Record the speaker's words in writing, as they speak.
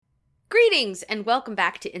Greetings and welcome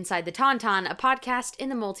back to Inside the Tauntaun, a podcast in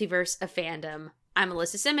the multiverse of fandom. I'm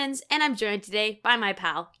Alyssa Simmons, and I'm joined today by my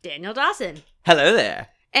pal, Daniel Dawson. Hello there.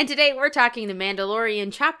 And today we're talking the Mandalorian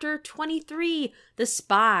Chapter 23, The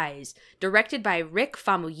Spies, directed by Rick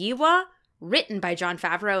Famuyiwa, written by Jon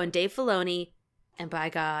Favreau and Dave Filoni, and by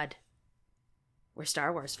God, we're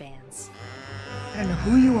Star Wars fans. I don't know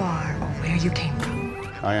who you are or where you came from.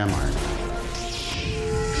 I am Iron.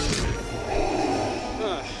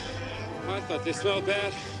 I thought they smelled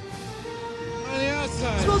bad. On the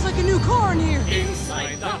outside. Smells like a new car in here.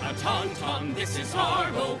 Inside the tauntaun, this is our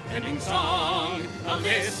opening song.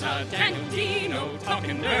 Alyssa, Daniel, Dino,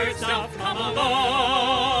 talking nerd stuff, come along.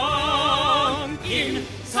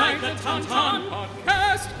 Inside the tauntaun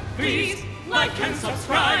podcast, please like and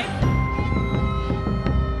subscribe.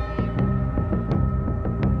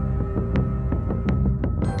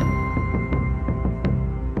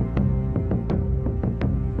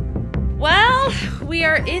 Well, we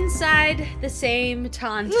are inside the same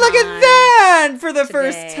tauntaun. Look at that! For the today.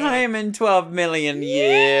 first time in 12 million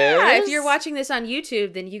years. Yeah, if you're watching this on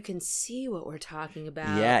YouTube, then you can see what we're talking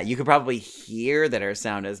about. Yeah, you could probably hear that our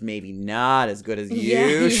sound is maybe not as good as Yeah,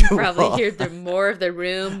 usual. you can probably hear more of the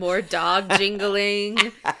room, more dog jingling.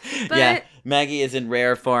 But yeah, Maggie is in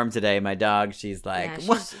rare form today, my dog. She's like,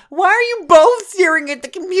 Yeah, why are you both staring at the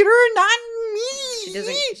computer and not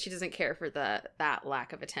me? she doesn't care for that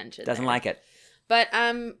lack of attention. Doesn't like it. But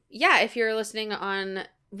yeah, if you're listening on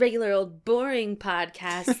regular old boring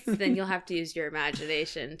podcasts, then you'll have to use your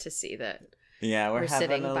imagination to see that Yeah, we're having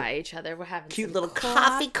sitting a by each other. We're having cute some little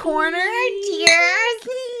coffee corner. Cheers!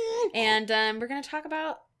 And we're going to talk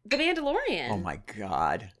about The Mandalorian. Oh my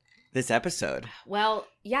god. This episode. Well,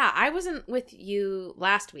 yeah, I wasn't with you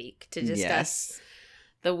last week to discuss Yes.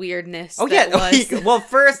 the weirdness Oh that yeah. was. Well,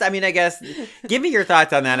 first, I mean, I guess give me your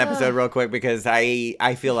thoughts on that episode real quick because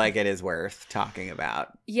I feel like it is worth talking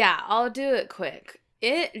about. Yeah, I'll do it quick.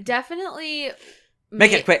 It definitely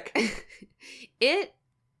Make it quick. It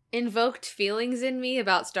invoked feelings in me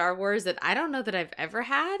about Star Wars that I don't know that I've ever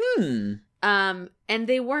had. And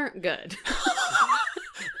they weren't good.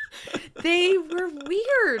 They were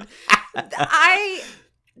weird.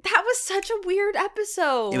 That was such a weird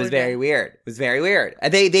episode. It was very weird. I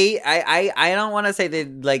don't want to say they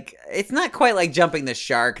like. It's not quite like jumping the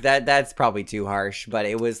shark. That's probably too harsh. But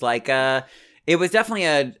it was like it was definitely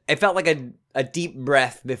it felt like a deep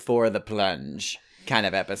breath before the plunge kind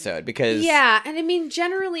of episode because Yeah, and I mean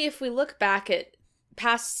generally, if we look back at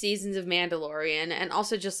past seasons of Mandalorian and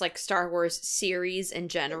also just like Star Wars series in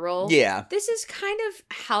general, yeah, this is kind of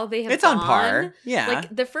how they have. it's gone. on par. Yeah,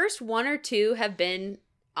 Like the first one or two have been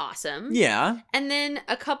awesome. yeah. And then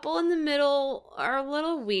a couple in the middle are a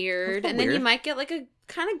little weird. And then you might get like a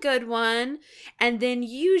kind of good one. And then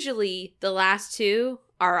usually the last two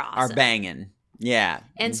are awesome. Are banging. Yeah.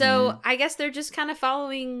 And so I guess they're just kind of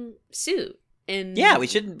following suit. And yeah, we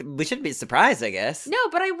shouldn't be surprised, I guess. no,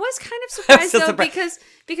 but I was kind of surprised so though surprised.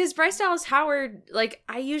 because Bryce Dallas Howard, like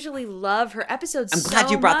I usually love her episodes. I'm glad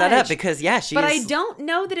you brought that up because yeah, she's. But I don't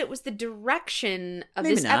know that it was the direction of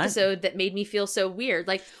Maybe this not. episode that made me feel so weird.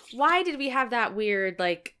 Like, why did we have that weird,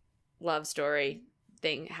 like, love story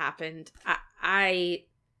thing happened? I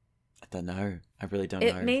don't know. I really don't know.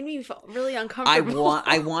 It made me feel really uncomfortable.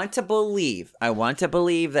 I want to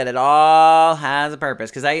believe that it all has a purpose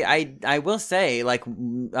because I will say like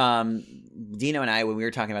Dino and I when we were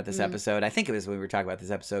talking about this episode, I think it was when we were talking about this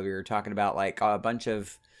episode, we were talking about like a bunch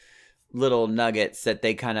of little nuggets that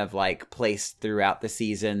they kind of like placed throughout the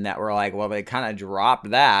season that were like, well, they kind of dropped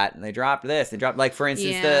that and they dropped this, they dropped like for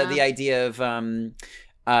instance the idea of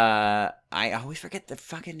I always forget the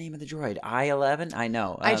fucking name of the droid. I-11? I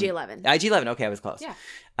know. IG-11. IG-11. Okay, I was close. Yeah.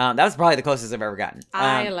 That was probably the closest I've ever gotten.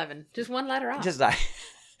 I-11. Just one letter off. Just I.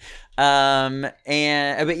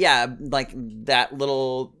 But yeah, like that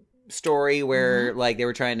little story where like they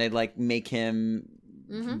were trying to like make him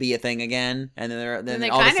be a thing again, and then they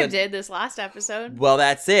all kind of a sudden, did this last episode. Well,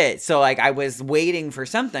 that's it. So like I was waiting for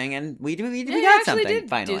something, and we got actually something did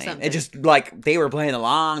finally. do something. It just like they were playing the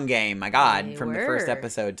long game. My God, They from the were. first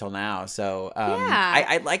episode till now. So Yeah.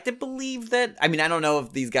 I'd like to believe that. I mean, I don't know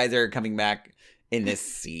if these guys are coming back in this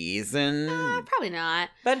season, Probably not.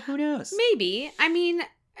 but who knows? Maybe. I mean,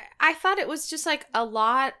 I thought it was just like a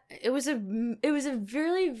lot. It was a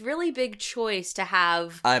really, really big choice to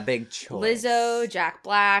have A big choice. Lizzo, Jack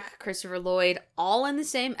Black, Christopher Lloyd, all in the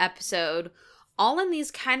same episode, all in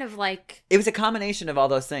these kind of like... It was a combination of all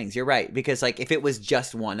those things. You're right. Because like if it was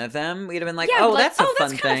just one of them, we'd have been like, Yeah, oh, like, that's a fun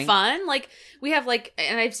that's kind thing. of fun. Like we have like,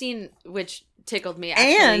 and I've seen, which tickled me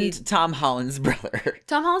actually. And Tom Holland's brother.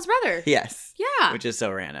 Tom Holland's brother. Yes. Yeah. Which is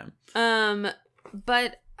so random.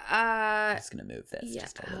 But I'm just gonna move this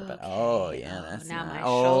just a little bit. Oh yeah, that's now not... my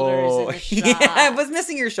shoulder's in the shot. Yeah, I was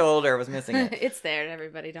missing your shoulder. I was missing it. It's there,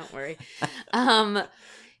 everybody. Don't worry.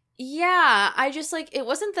 Yeah, I just like, it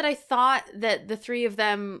wasn't that I thought that the three of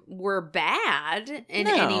them were bad in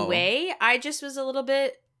any way. I just was a little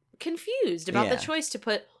bit confused about the choice to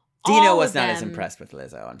put Dino was not as impressed with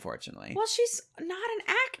Lizzo, unfortunately. Well, she's not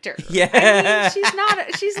an actor. Yeah. I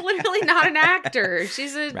mean, she's literally not an actor.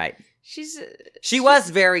 She's a... Right. She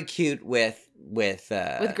was very cute with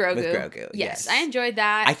Grogu. With Grogu. Yes, I enjoyed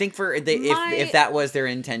that. I think if that was their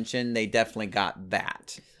intention, they definitely got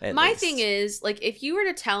that. My thing is, like, if you were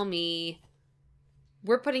to tell me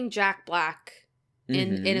we're putting Jack Black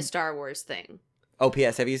in a Star Wars thing. Oh,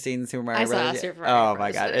 P.S. Have you seen Super Mario Bros? I saw Super Mario Bros. Oh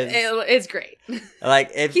my god, it's great.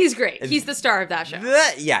 Like he's great. He's the star of that show.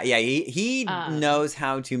 Yeah. He knows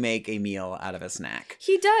how to make a meal out of a snack.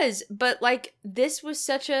 He does, but like this was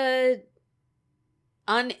such a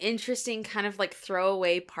uninteresting kind of like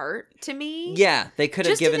throwaway part to me. Yeah, they could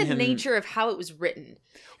have given him just in the nature of how it was written.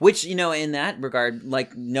 Which, you know, in that regard,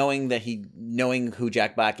 like knowing who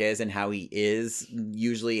Jack Black is and how he is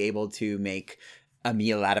usually able to make a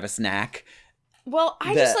meal out of a snack. Well,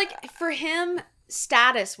 just like for him,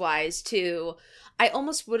 status wise too, I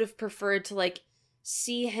almost would have preferred to like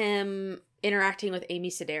see him interacting with Amy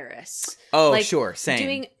Sedaris. Oh, like, sure,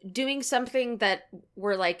 same. Doing something that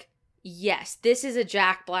we're like, yes, this is a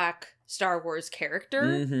Jack Black Star Wars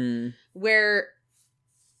character, where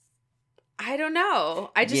I don't know.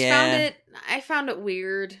 I just found it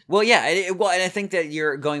weird. Well, yeah. And I think that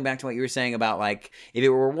you're going back to what you were saying about, like, if it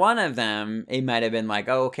were one of them, it might have been like,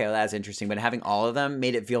 oh, okay, well, that's interesting. But having all of them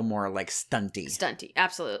made it feel more, like, stunty. Stunty,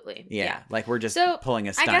 absolutely. Yeah. Like, we're just pulling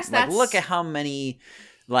a stunt. I guess like, look at how many,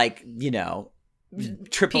 like, you know,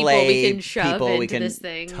 AAA people we can this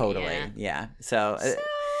thing. Totally. Yeah. So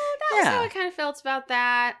that's how I kind of felt about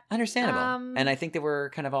that. Understandable. And I think that we're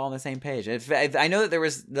kind of all on the same page. I know that there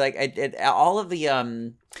was like all of the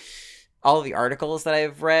articles that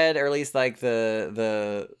I've read, or at least like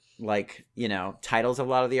the like, you know, titles of a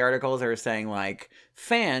lot of the articles are saying like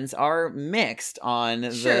fans are mixed on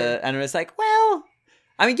and it's like, well,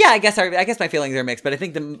 I mean, yeah, I guess my feelings are mixed, but I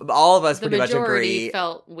think all of us pretty much agree.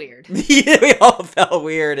 Felt weird. Yeah, we all felt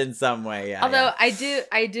weird in some way. Yeah. Although I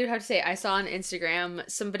do have to say, I saw on Instagram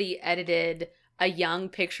somebody edited a young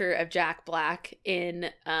picture of Jack Black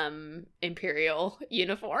in Imperial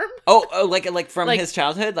uniform. Oh, like from his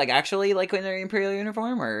childhood, like actually like in their Imperial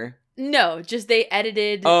uniform, or no, just they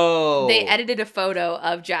edited. Oh, they edited a photo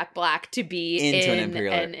of Jack Black to be in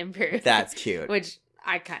an Imperial. That's cute. Which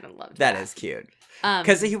I kind of loved. That is cute.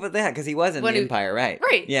 Because he was in the Empire, right?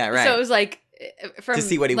 Right. Yeah, right. So it was like from to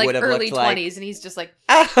see what he like would have early looked like. 20s, and he's just like,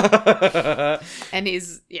 and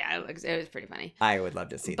he's it was pretty funny. I would love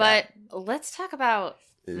to see that. But let's talk about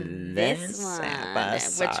this one,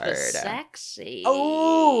 episode. Which was sexy.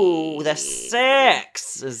 Oh, the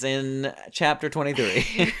sex is in chapter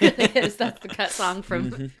 23. Yes, that's the cut song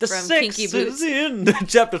from the from sex Kinky Boots. is in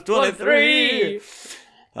chapter 23.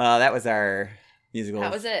 That was our musical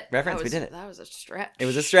reference. We did it. That was a stretch. It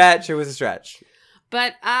was a stretch.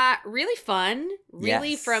 But really fun.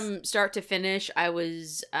 Really from start to finish, I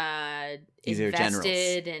was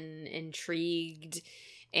invested and intrigued.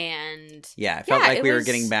 And yeah, it felt like we were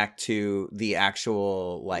getting back to the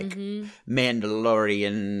actual like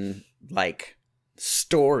Mandalorian like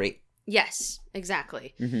story. Yes,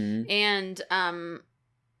 exactly. And I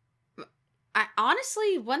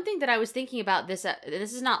honestly, one thing that I was thinking about this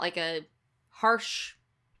is not like a harsh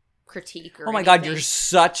critique or anything. God, you're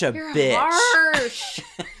such a bitch. Harsh.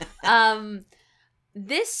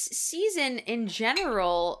 This season in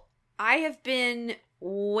general, I have been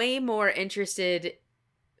way more interested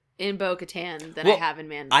in Bo-Katan than I have in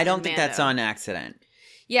Mando. I don't think that's on accident.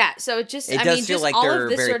 Yeah, so it does feel like they're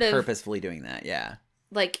very purposefully doing that. Yeah,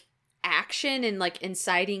 like action and like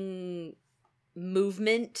inciting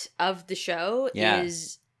movement of the show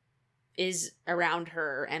is around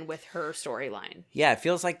her and with her storyline. Yeah, it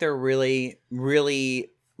feels like they're really,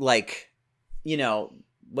 really like, you know,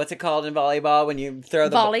 what's it called in volleyball when you throw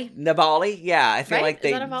the volley? The volley? Yeah, I feel like they.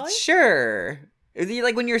 Is that a volley? Sure.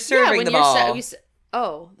 Like when you're serving the ball.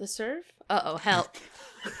 The serve? Uh-oh, help.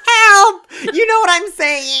 Help! You know what I'm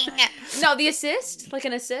saying? No, the assist? Like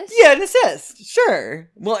an assist? Yeah, an assist. Sure.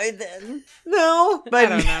 Well, no. But I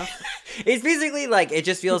don't know. It's basically like, it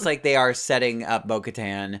just feels like they are setting up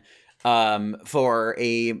Bo-Katan for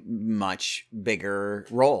a much bigger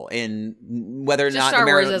role in whether or not Star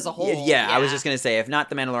Wars as a whole. Yeah, I was just going to say, if not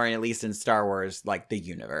the Mandalorian, at least in Star Wars, like the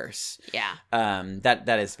universe. Yeah.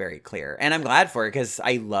 That is very clear. And I'm glad for it because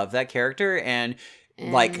I love that character and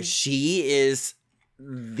like she is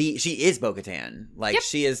she is Bo-Katan. Like, Yep.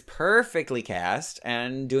 she is perfectly cast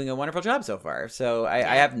and doing a wonderful job so far. So I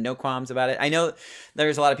have no qualms about it. I know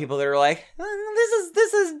there's a lot of people that are like,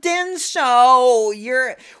 this is Din's show.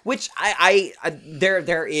 Which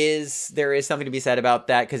there is something to be said about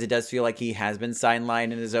that, because it does feel like he has been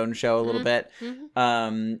sidelined in his own show a little bit.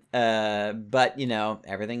 But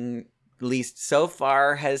everything, at least so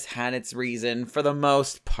far, has had its reason for the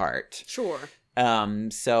most part. Sure.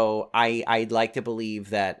 So I'd like to believe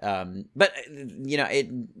that, but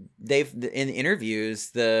they've, in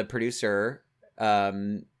interviews, the producer,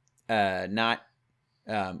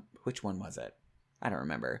 which one was it? I don't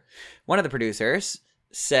remember. One of the producers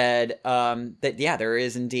said, that, yeah, there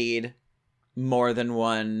is indeed more than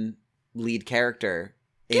one lead character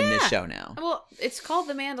in this show now. Well, it's called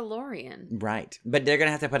The Mandalorian. Right. But they're going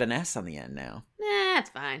to have to put an S on the end now. Nah, it's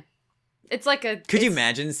fine. It's like a. Could you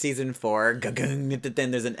imagine season 4?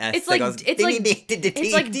 Then there's an S. It's that like goes,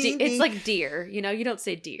 it's like deer. You don't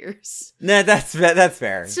say deers. No, that's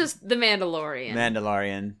fair. It's just the Mandalorian.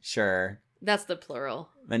 Mandalorian, sure. That's the plural.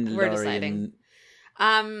 Mandalorian. We're deciding.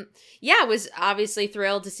 I was obviously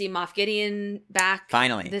thrilled to see Moff Gideon back.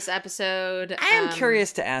 Finally, this episode. I am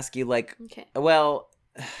curious to ask you, like, okay. Well,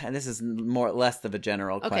 and this is less of a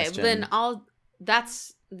general question. Okay,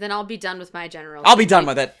 then I'll be done with my generals. I'll be done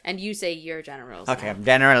with it. And you say your generals. Okay,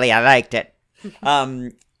 generally I liked it.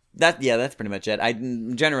 That's pretty much it.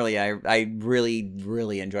 I really,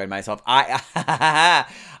 really enjoyed myself.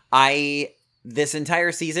 This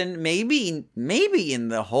entire season, maybe in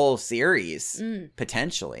the whole series,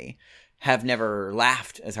 potentially, have never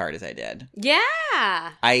laughed as hard as I did.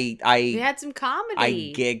 Yeah. We had some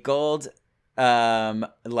comedy. I giggled,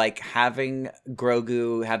 like having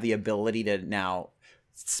Grogu have the ability to now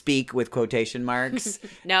speak with quotation marks.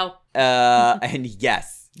 No. And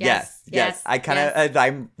yes. Yes.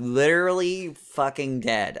 I'm literally fucking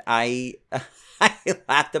dead. I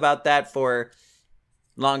laughed about that for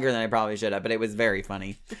longer than I probably should have, but it was very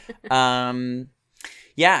funny.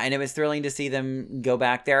 Yeah, and it was thrilling to see them go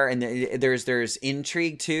back there, and there's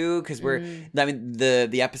intrigue too, because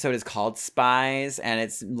the episode is called Spies, and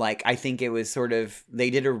it's like, I think it was sort of, they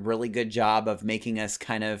did a really good job of making us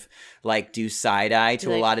kind of like do side eye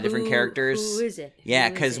to a lot of different characters. Who is it? Yeah,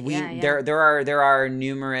 because there are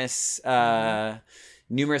numerous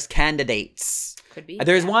candidates. Could be.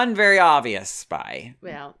 There's one very obvious spy.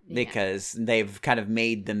 Well, yeah. Because they've kind of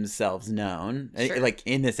made themselves known, Sure. like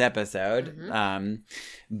in this episode.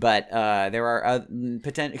 But there are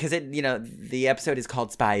potential, because the episode is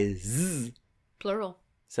called Spies, Plural.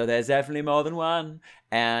 so there's definitely more than one.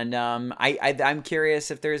 And I'm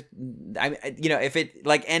curious if there's, if it,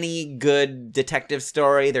 like any good detective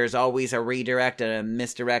story, there's always a redirect and a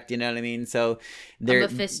misdirect. You know what I mean? So A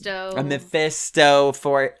Mephisto. A Mephisto,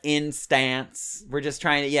 for instance. We're just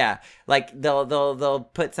trying to, like they'll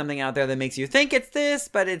put something out there that makes you think it's this,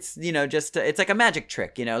 but it's just it's like a magic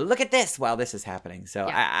trick. Look at this while this is happening. So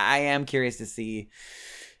I am curious to see.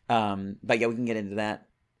 But yeah, we can get into that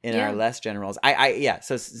in our less generals.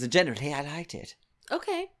 So generally, I liked it.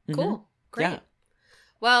 Okay, cool. Great. Yeah.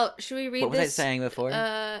 Well, should we read this? What was I saying before?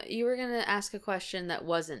 You were going to ask a question that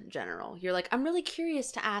wasn't general. You're like, I'm really curious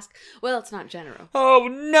to ask. Well, it's not general. Oh,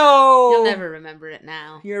 no! You'll never remember it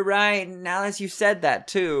now. You're right. Now that you said that,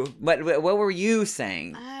 too. What were you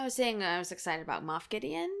saying? I was saying I was excited about Moff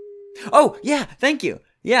Gideon. Oh, yeah. Thank you.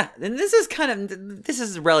 Yeah. And this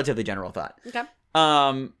is a relatively general thought. Okay.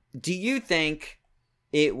 Do you think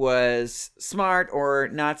it was smart or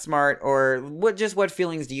not smart, or what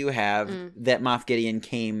feelings do you have that Moff Gideon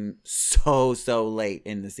came so late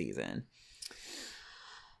in the season?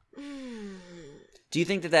 Do you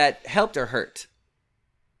think that helped or hurt?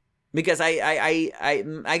 Because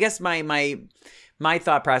I guess my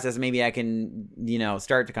thought process, maybe I can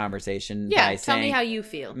start the conversation by tell saying me how you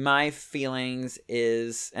feel. My feelings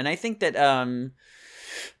is, and I think that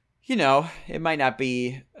it might not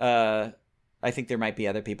be I think there might be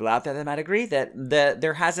other people out there that might agree that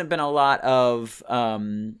there hasn't been a lot of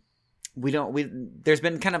there's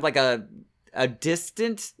been kind of like a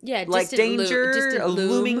distant danger, a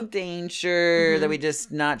looming danger that we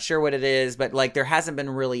just not sure what it is, but like there hasn't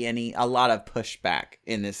been really a lot of pushback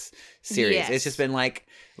in this series. Yes. It's just been like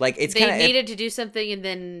it's they needed to do something and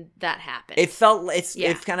then that happened. It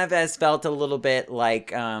kind of has felt a little bit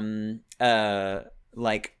like the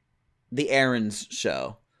Aaron's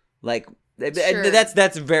show, like. Sure.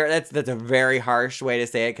 That's a very harsh way to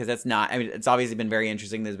say it, because that's not. I mean, it's obviously been very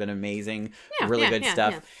interesting. There's been amazing, really good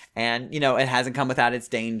stuff, and it hasn't come without its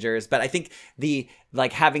dangers. But I think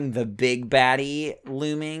having the big baddie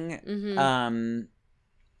looming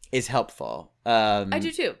is helpful. I do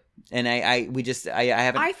too. And I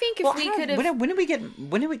haven't. I think if we could have... When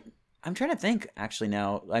did we... I'm trying to think, actually,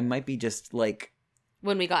 now. I might be just, like...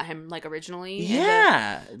 When we got him, like, originally?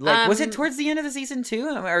 Yeah. Like, was it towards the end of the season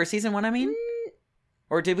 2? Or season 1, I mean?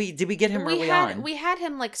 Or did we get him early on? We had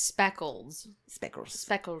him, like, speckled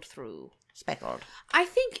through. Speckled. I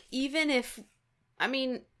think even if... I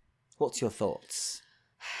mean... What's your thoughts?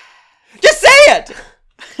 Just say it!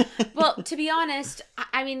 Well, to be honest,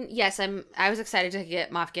 I mean, yes, I was excited to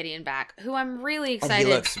get Moff Gideon back, who I'm really excited. And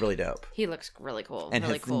he looks really dope. He looks really cool. And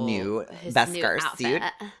really his cool. new Beskar suit.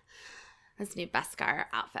 His new Beskar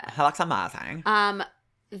outfit. He looks amazing.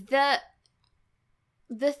 The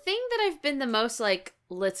thing that I've been the most like,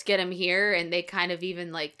 let's get him here, and they kind of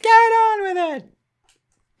even like get on with it.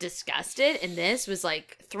 Discussed it in this was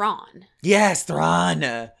like Thrawn. Yes, Thrawn.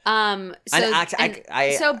 But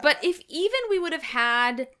if even we would have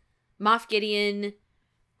had Moff Gideon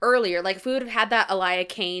earlier, like if we would have had that Elia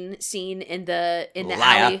Kane scene in the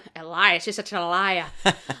alley, Elia, she's such an Elia.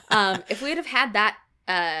 If we would have had that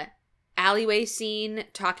alleyway scene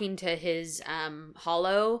talking to his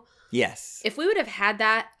hollow, yes. If we would have had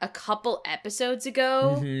that a couple episodes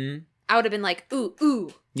ago, I would have been like,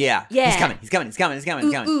 ooh. Yeah. He's coming.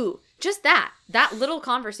 Ooh. Just that little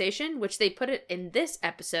conversation, which they put it in this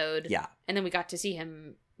episode. Yeah. And then we got to see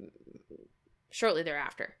him shortly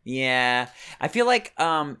thereafter. Yeah. I feel like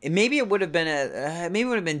maybe it would have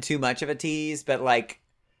been too much of a tease, but like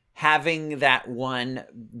having that one,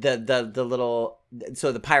 the little,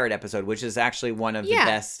 so the pirate episode, which is actually one of the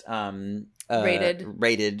best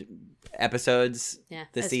rated episodes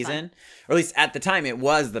this season, fun. Or at least at the time it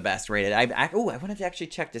was the best rated. I wanted to actually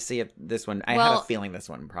check to see if this one. I have a feeling this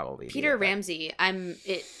one probably. Peter Ramsey.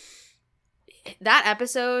 That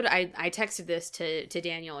episode. I texted this to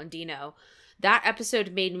Daniel and Dino. That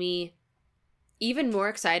episode made me even more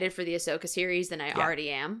excited for the Ahsoka series than I already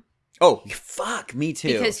am. Oh, fuck, me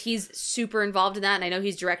too. Because he's super involved in that, and I know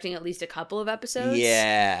he's directing at least a couple of episodes.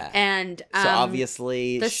 Yeah. And so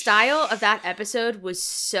obviously... the style of that episode was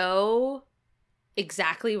so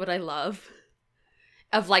exactly what I love.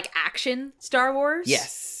 Of, like, action Star Wars.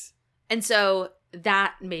 Yes. And so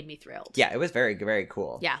that made me thrilled. Yeah, it was very, very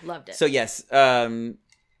cool. Yeah, loved it. So, yes, it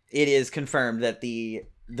is confirmed that the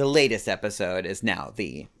latest episode is now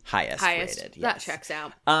the highest rated. Yes. That checks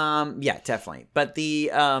out. Yeah, definitely. But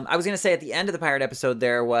I was going to say at the end of the pirate episode,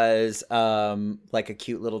 there was like a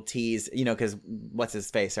cute little tease, because what's his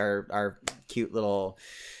face? Our cute little,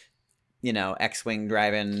 X-Wing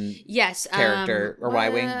driving character or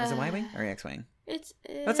Y-Wing. Was it Y-Wing or X-Wing? That's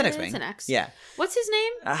an X-Wing. It's an X. Yeah. What's his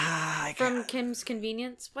name? From Kim's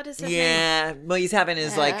Convenience. What is his name? Yeah. Well, he's having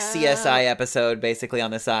his like CSI episode basically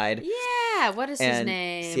on the side. Yeah. What is his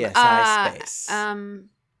name? CSI Space.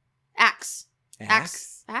 Axe.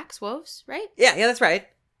 Axe Woves, right? Yeah, that's right.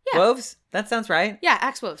 Yeah. Woves? That sounds right. Yeah,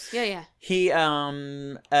 Axe Woves. Yeah. He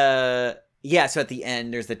so at the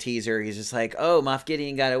end there's the teaser. He's just like, "Oh, Moff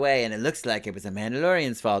Gideon got away and it looks like it was a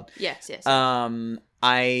Mandalorian's fault." Yes.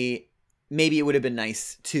 Maybe it would have been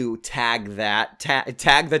nice to tag the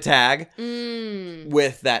tag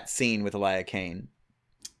with that scene with Elia Kane.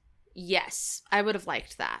 Yes, I would have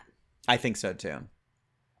liked that. I think so too.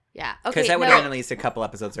 Yeah, okay. Because that would have been at least a couple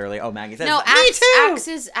episodes early. Oh, Maggie says, "No, me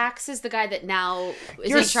too." Axe is the guy that now is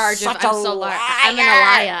You're in charge of. I'm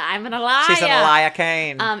an Elia. She's an Elia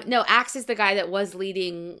Kane. No, Axe is the guy that was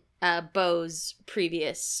leading Bo's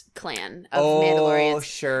previous clan of Mandalorians. Oh,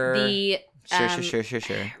 sure.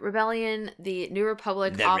 Sure. Rebellion, the New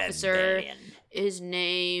Republic officer is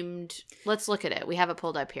named... Let's look at it. We have it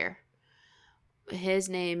pulled up here. His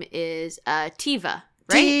name is Teva,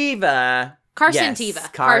 right? Teva. Carson yes,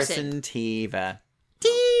 Teva. Carson Teva.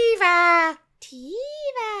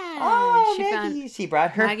 Oh, she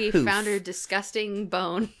brought her Maggie hoof. found her disgusting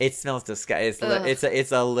bone. It smells disgusting.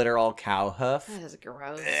 It's a literal cow hoof. That is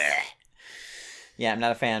gross. Ugh. Yeah, I'm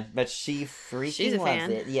not a fan, but she freaking loves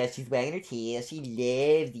it. Yeah, she's wagging her tail. She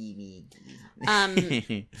loves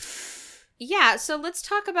the Yeah, so let's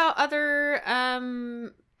talk about other.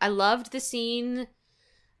 I loved the scene.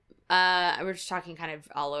 We're just talking kind of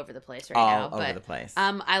all over the place now. All over the place.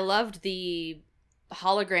 I loved the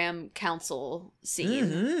hologram council scene.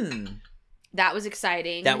 Mm-hmm. That was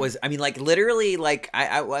exciting. That was, I mean, like, literally, like,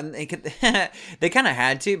 they kind of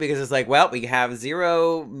had to, because it's like, well, we have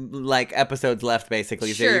 0, like, episodes left,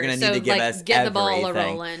 basically, so you're going to need to give us get everything. The ball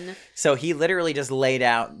a-rolling. So he literally just laid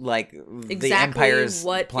out, like, exactly the Empire's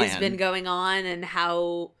what plan. Has been going on and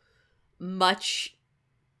how much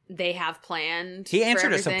they have planned. He answered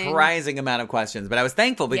for a everything. surprising amount of questions, but I was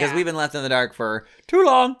thankful because Yeah. we've been left in the dark for too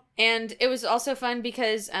long. And it was also fun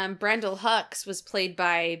because Brendel Hux was played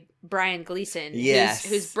by Brian Gleason, Yes.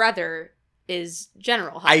 whose brother is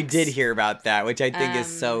General Hux. I did hear about that, which I think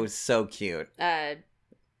is so cute.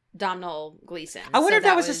 Domhnall Gleeson. I wonder So if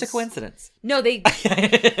that was just a coincidence. No, they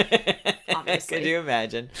obviously. Could you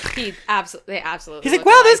imagine? They absolutely. He's like,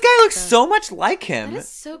 look wow, this alike. guy looks so much like him. That is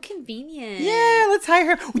so convenient. Yeah, let's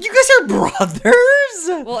hire him. You guys are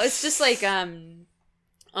brothers. Well, it's just like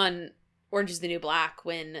on Orange is the New Black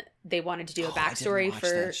when they wanted to do a backstory I didn't watch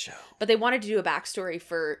for, that show. but they wanted to do a backstory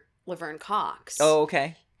for Laverne Cox. Oh,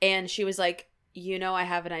 okay. And she was like, I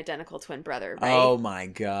have an identical twin brother, right? Oh my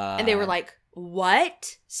god. And they were like,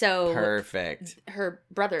 what? So perfect. her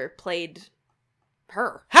brother played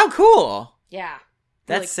her. How cool. Yeah.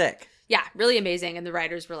 That's Really- sick. Yeah, really amazing. And the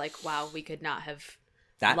writers were like, wow, we could not have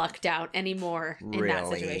That lucked out anymore in that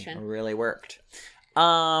situation. really worked.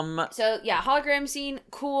 So yeah, hologram scene,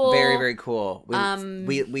 cool. Very, very cool. We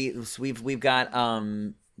got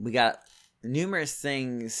numerous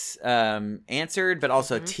things answered, but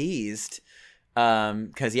also teased.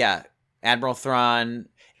 Because Admiral Thrawn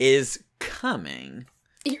is coming.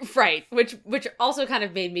 Right, which also kind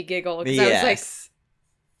of made me giggle because I was like,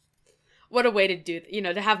 what a way to do,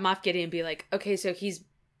 to have Moff Gideon be like, okay, so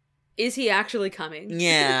is he actually coming?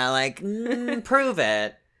 Yeah, like prove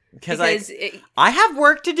it. Because I have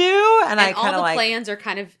work to do, and I all kind the of plans are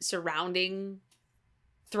kind of surrounding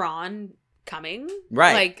Thrawn coming,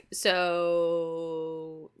 Right. Like,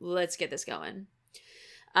 so let's get this going.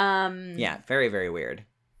 Yeah, very, very weird.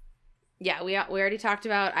 Yeah, we already talked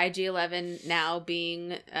about IG-11 now being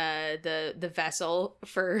the vessel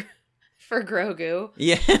for Grogu,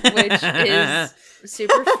 Yeah, which is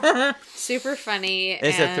super funny.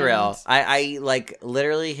 It's a thrill. I like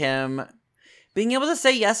literally him being able to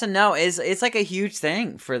say yes and no it's like a huge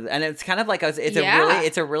thing and it's kind of like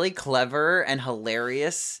it's a really clever and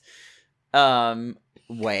hilarious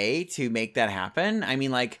way to make that happen. I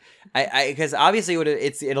mean, like I because obviously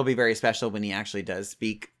it'll be very special when he actually does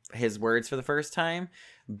speak his words for the first time,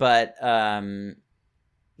 but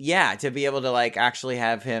yeah, to be able to like actually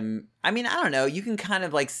have him, I mean, I don't know, you can kind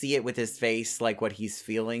of like see it with his face, like what he's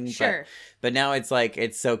feeling. Sure. But now it's like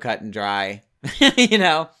it's so cut and dry.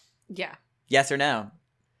 Yeah. Yes or no?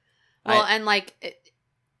 Well, and like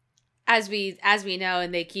as we know,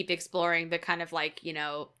 and they keep exploring the kind of like,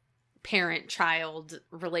 parent-child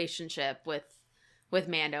relationship with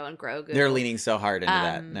Mando and Grogu. They're leaning so hard into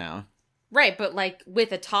that now. Right, but like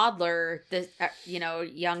with a toddler,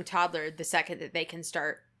 young toddler, the second that they can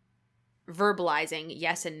start verbalizing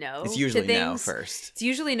yes and no, It's usually to no things, first. It's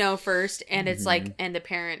usually no first, and it's like, and the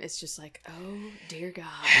parent is just like, oh dear God.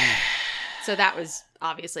 So that was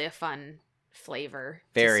obviously a fun flavor.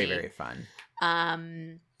 Very, to see. very fun.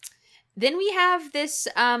 Then we have this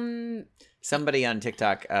Somebody on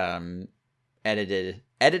TikTok edited.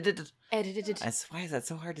 Why is that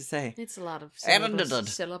so hard to say? It's a lot of Edited.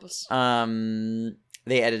 syllables.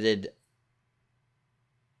 They edited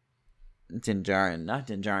Din Djarin, not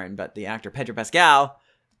Din Djarin, but the actor Pedro Pascal.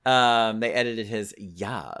 They edited his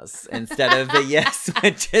yas instead of the yes,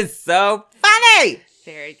 which is so funny.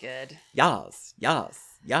 Very good. Yas.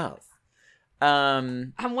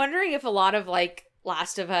 I'm wondering if a lot of like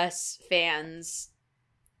Last of Us fans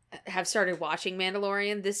have started watching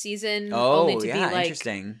Mandalorian this season, only to be like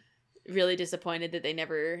interesting. really disappointed that they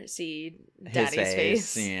never see His Daddy's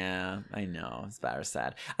face. Yeah, I know. It's bad or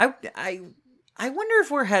sad. I wonder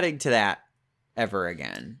if we're heading to that ever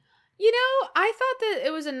again. I thought that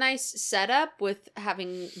it was a nice setup with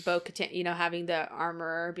having Bo-Katan, having the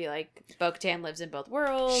armorer be like, Bo-Katan lives in both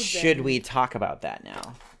worlds. Should we talk about that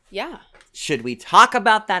now? Yeah. Should we talk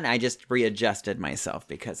about that? And I just readjusted myself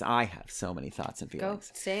because I have so many thoughts and Go,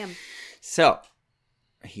 feelings. Sam. So,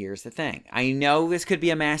 here's the thing. I know this could be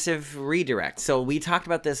a massive redirect. So we talked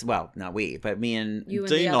about this. Well, not we, but me and You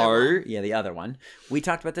and the other one. Yeah, the other one. We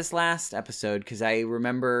talked about this last episode because I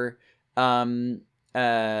remember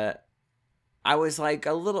I was like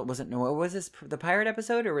a little, was this the pirate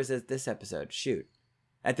episode or was it this episode? Shoot.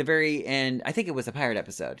 At the very end, I think it was a pirate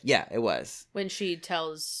episode. Yeah, it was. When she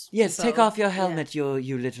tells Yes, Bo, take off your helmet, you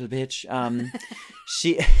little bitch.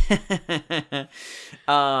 She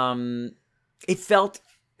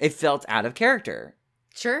it felt out of character.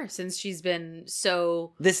 Sure, since she's been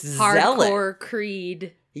so This hardcore zealot.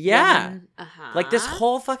 Creed. Yeah. woman. Like this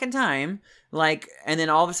whole fucking time, like, and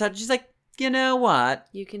then all of a sudden she's like, you know what?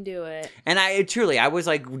 You can do it. And I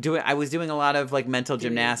was doing a lot of like mental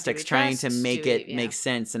gymnastics trying to make it make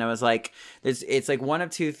sense. And I was like, it's like one of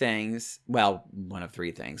two things. Well, one of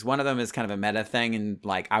three things. One of them is kind of a meta thing. And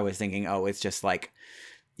like, I was thinking, oh, it's just like,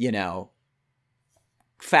 you know,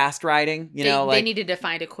 fast riding, they needed to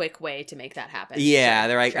find a quick way to make that happen. Yeah.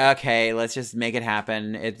 They're like, okay, let's just make it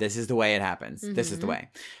happen. This is the way it happens. Mm-hmm. This is the way.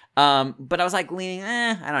 But I was like leaning,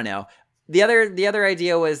 I don't know. The other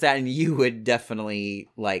idea was that you would definitely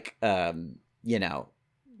like, you know,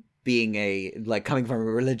 being coming from a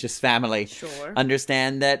religious family,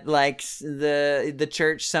 understand that like the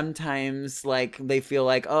church sometimes like they feel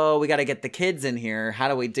like, oh, we got to get the kids in here. How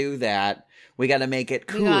do we do that? We got to make it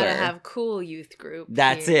cooler. We got to have cool youth group.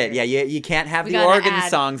 That's it. Yeah, you can't have the organ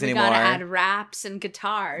songs anymore. We got to add raps and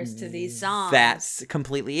guitars to these songs. That's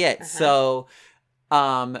completely it. So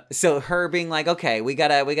her being like, okay, we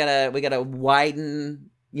gotta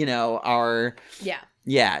widen, you know, our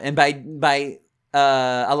and by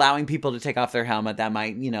allowing people to take off their helmet, that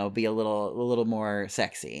might, you know, be a little more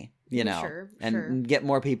sexy. You know, get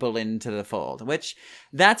more people into the fold, which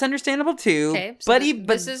that's understandable too. Okay, so but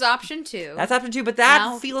this is option 2. That's option 2, but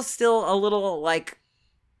that feels still a little like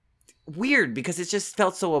weird because it just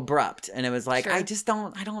felt so abrupt, and it was like I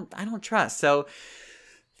don't trust. So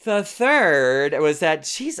the third was that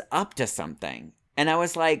she's up to something, and I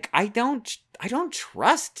was like, I don't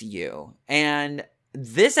trust you, and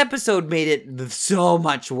this episode made it so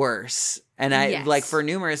much worse. And I like for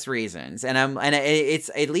numerous reasons, and it's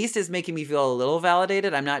at least is making me feel a little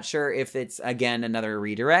validated. I'm not sure if it's again another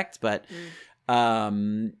redirect, but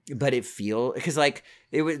it because like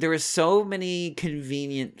there was so many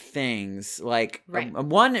convenient things. Like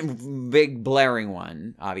one big blaring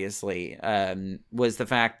one, obviously, was the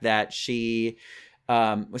fact that she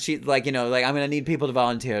like, you know, like, I'm gonna need people to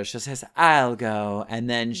volunteer. She says, I'll go, and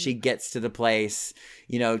then she gets to the place,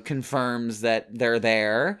 you know, confirms that they're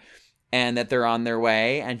there. And that they're on their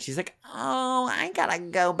way. And she's like, oh, I gotta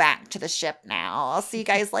go back to the ship now. I'll see you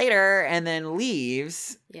guys later. And then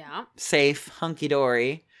leaves. Yeah. Safe,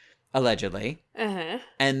 hunky-dory, allegedly. Uh-huh.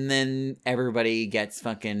 And then everybody gets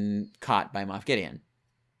fucking caught by Moff Gideon.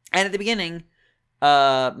 And at the beginning,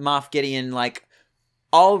 Moff Gideon, like,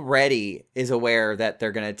 already is aware that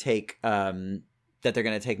they're gonna take Mandalore.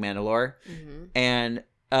 Mm-hmm. And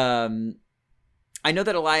I know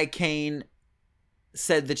that Elia Kane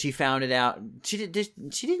said that she found it out. She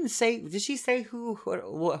didn't say. Did she say who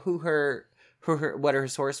her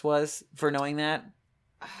source was for knowing that?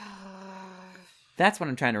 That's what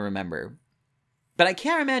I'm trying to remember. But I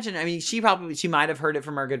can't imagine. I mean, she might have heard it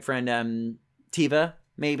from our good friend Tiva,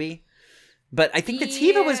 maybe. But I think that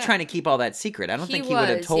Tiva was trying to keep all that secret. I don't think he would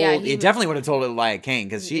have told. Yeah, he definitely would have told Elia Kane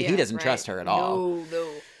because he doesn't trust her at all. No.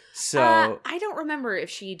 So I don't remember if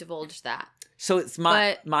she divulged that. So it's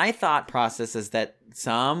my thought process is that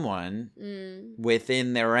someone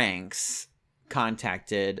within their ranks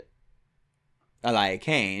contacted Elia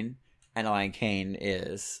Kane, and Elia Kane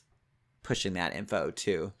is pushing that info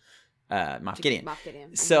to Moff Gideon.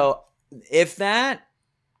 So if that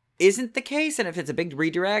isn't the case, and if it's a big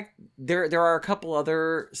redirect, there are a couple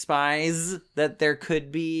other spies that there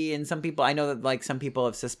could be, and some people I know that like some people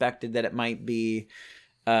have suspected that it might be.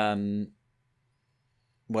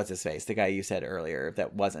 What's his face? The guy you said earlier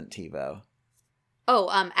that wasn't TiVo. Oh,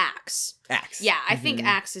 Axe. Axe. Yeah, I think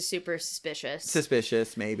Axe is super suspicious.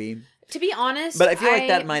 Suspicious, maybe. To be honest, but I feel like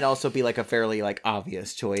that might also be like a fairly like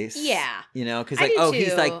obvious choice. Yeah, you know, because like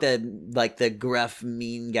he's like the gruff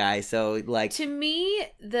mean guy. So like to me,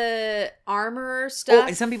 the armor stuff. Oh,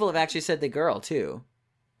 and some people have actually said the girl too.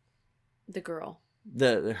 The girl.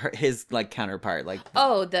 His like counterpart, like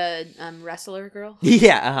the wrestler girl.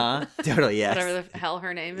 Yeah, totally, yes. Whatever the hell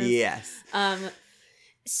her name is. Yes.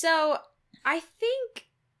 So I think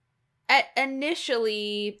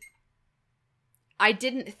initially I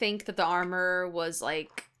didn't think that the armor was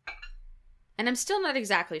like, and I'm still not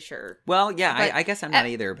exactly sure. Well, yeah, I guess I'm not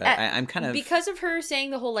either, but I'm kind of because of her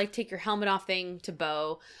saying the whole like take your helmet off thing to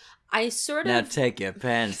Bo. I sort of now take your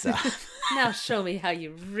pants off. Now show me how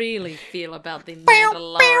you really feel about the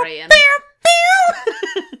Mandalorian.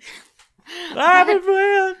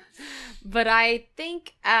 But I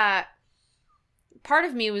think part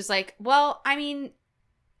of me was like, well, I mean,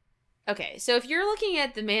 okay, so if you're looking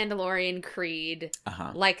at the Mandalorian creed,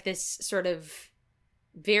 like this sort of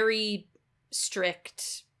very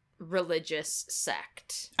strict religious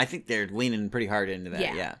sect. I think they're leaning pretty hard into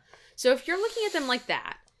that, yeah. So if you're looking at them like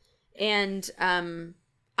that, and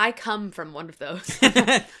I come from one of those.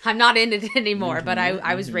 I'm not in it anymore, but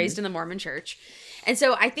I was raised in the Mormon church. And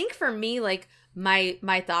so I think for me, like,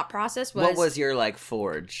 my thought process was... What was your, like,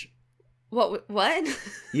 forge? What?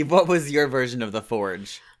 What was your version of the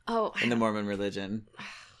forge in the Mormon religion?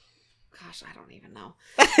 Gosh, I don't even know.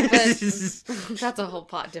 But that's a whole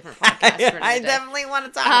different podcast. I definitely want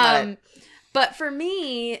to talk about it. But for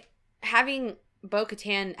me, having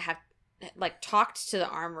Bo-Katan have talked to the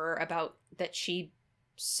armorer about that she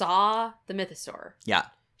saw the mythosaur. Yeah.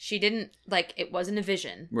 She didn't it wasn't a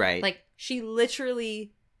vision. Right. She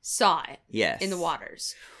literally saw it. Yes. In the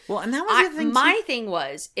waters. Well, and that was the thing. My thing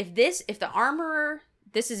was if the armorer.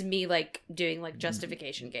 This is me doing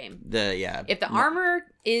justification game. If the armor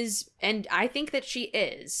is, and I think that she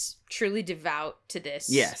is truly devout to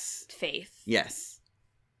this faith. Yes.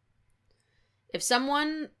 If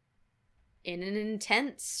someone in an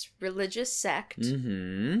intense religious sect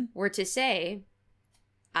were to say,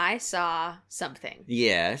 I saw something.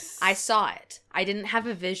 Yes. I saw it. I didn't have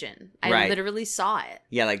a vision. I literally saw it.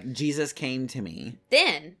 Yeah, Jesus came to me.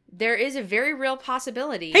 Then there is a very real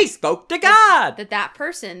possibility. He spoke to God! That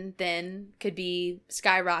person then could be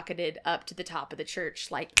skyrocketed up to the top of the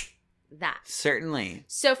church like that. Certainly.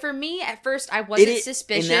 So for me, at first, I wasn't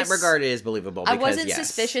suspicious. In that regard, it is believable. Because, I wasn't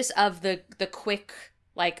suspicious of the quick...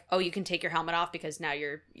 you can take your helmet off because now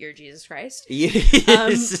you're Jesus Christ.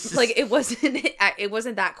 Yes. It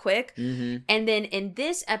wasn't that quick. Mm-hmm. And then in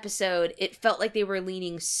this episode, it felt like they were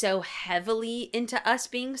leaning so heavily into us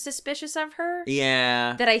being suspicious of her.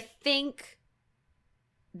 Yeah. That I think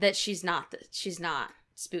that she's not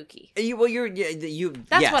spooky. That's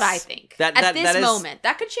what I think. At this moment,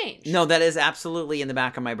 that could change. No, that is absolutely in the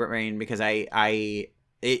back of my brain because It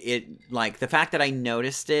the fact that I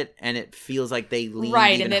noticed it and it feels like they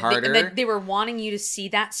leaned even harder. And they were wanting you to see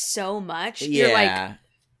that so much. Yeah. You're like,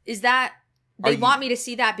 is that they want me to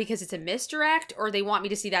see that because it's a misdirect, or they want me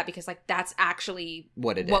to see that because that's actually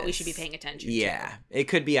what we should be paying attention to? Yeah, it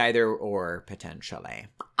could be either or potentially.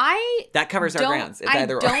 That covers our grounds. It's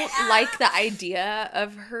either or. I don't like the idea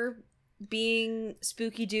of her being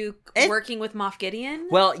Spooky Duke working with Moff Gideon.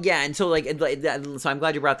 Well, yeah, and so so I'm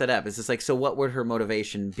glad you brought that up. It's just so what would her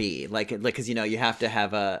motivation be? Because you have to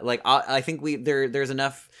have a I think there's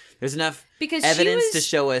enough because evidence to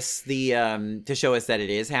show us that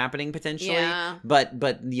it is happening potentially. Yeah.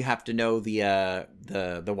 But you have to know the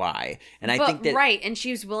why. And I think that and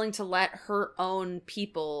she was willing to let her own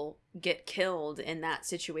people get killed in that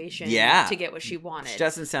situation to get what she wanted. Which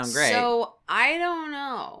doesn't sound great. So I don't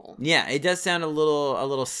know. Yeah, it does sound a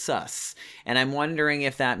little sus. And I'm wondering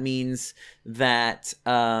if that means that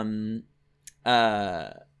so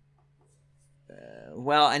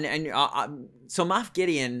Moff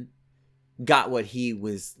Gideon got what he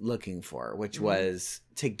was looking for, which was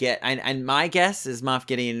to get and my guess is Moff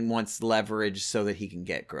Gideon wants leverage so that he can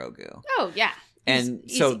get Grogu. Oh yeah. And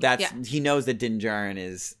he knows that Din Djarin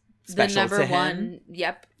is special the number to him. one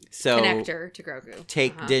connector to Grogu.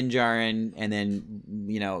 Take Din Djarin and then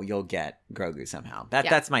you'll get Grogu somehow.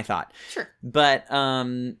 That's my thought. Sure. But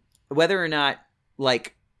whether or not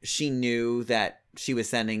she knew that she was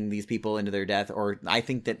sending these people into their death, or I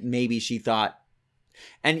think that maybe she thought,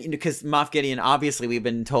 and because Moff Gideon, obviously we've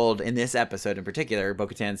been told in this episode in particular,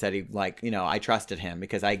 Bo-Katan said he I trusted him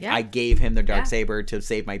because I gave him the Darksaber to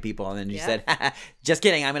save my people, and then she said, just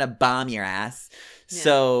kidding, I'm gonna bomb your ass. Yeah.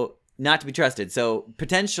 So not to be trusted. So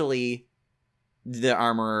potentially the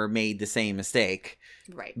armorer made the same mistake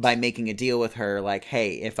by making a deal with her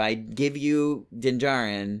hey, if I give you Din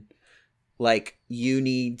Djarin, you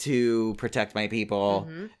need to protect my people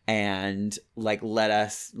and let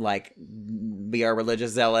us be our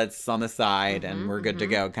religious zealots on the side and we're good to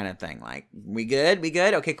go kind of thing. We good?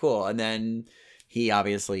 Okay, cool. And then he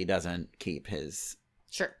obviously doesn't keep his...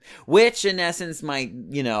 Sure. Which in essence might,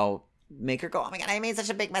 make her go, oh my God, I made such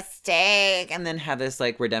a big mistake. And then have this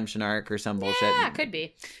redemption arc or some bullshit. Yeah, could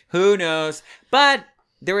be. Who knows? But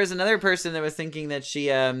there was another person that was thinking that she,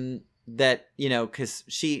 because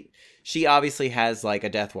she obviously has a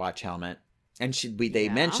Death Watch helmet, and they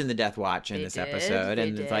mentioned the Death Watch in this episode,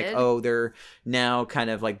 and it's they're now kind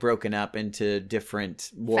of broken up into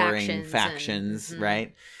different warring factions,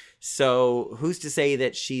 right? So who's to say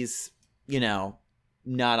that she's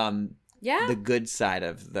not on the good side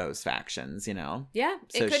of those factions? Yeah,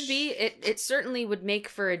 so it could be. It certainly would make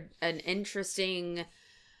for an interesting.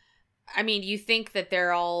 I mean, you think that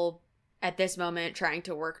they're all at this moment trying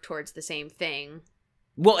to work towards the same thing.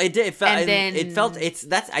 Well, it did. I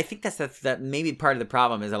think that's maybe part of the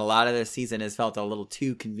problem is that a lot of this season has felt a little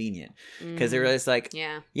too convenient because they're just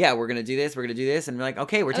yeah, we're gonna do this, and we're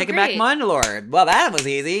okay, we're taking back Mandalore. Well, that was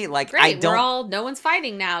easy. Great, no one's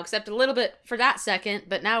fighting now except a little bit for that second,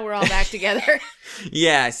 but now we're all back together.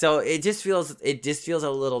 Yeah, so it just feels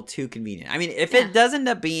a little too convenient. I mean, if it does end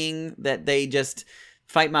up being that they just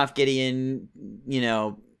fight Moff Gideon,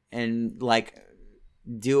 and like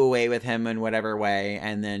do away with him in whatever way,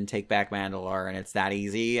 and then take back Mandalore, and it's that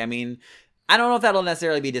easy. I mean, I don't know if that'll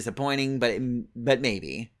necessarily be disappointing, but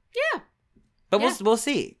maybe. Yeah. But we'll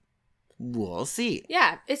see. We'll see.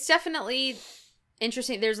 Yeah, it's definitely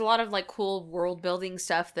interesting. There's a lot of like cool world building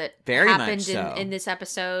stuff that Very happened much so. in this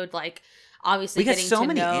episode. Like obviously We got getting so to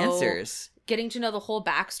many know answers. Getting to know the whole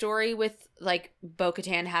backstory with like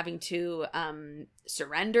Bo-Katan having to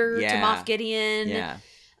surrender to Moff Gideon. Yeah.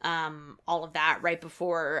 All of that right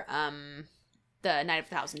before the Night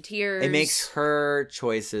of 1,000 Tears. It makes her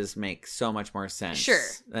choices make so much more sense. Sure.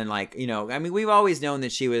 And like, I mean, we've always known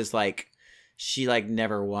that she was like, she like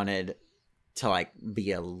never wanted to like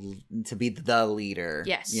be the leader.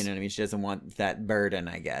 Yes. You know what I mean? She doesn't want that burden,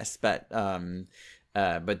 I guess. But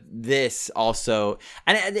this also,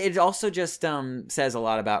 and it also just says a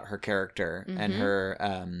lot about her character and her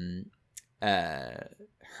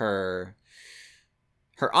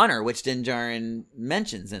honor, which Din Djarin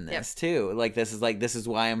mentions in this too. Like this is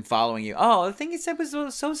why I'm following you. Oh, the thing he said was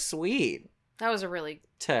so sweet. That was a really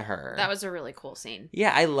cool scene.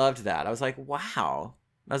 Yeah, I loved that. I was like, wow.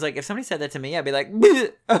 I was like, if somebody said that to me, I'd be like,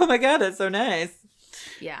 oh my God, that's so nice.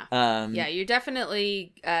 Yeah. Yeah, you're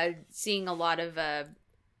definitely seeing a lot of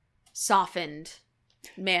softened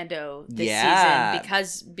Mando this season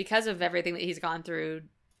because of everything that he's gone through.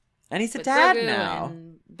 And he's a dad Grogu now.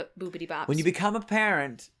 And boopity bops. When you become a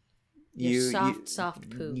parent, you soft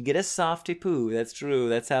poo. You get a softy poo. That's true.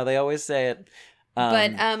 That's how they always say it.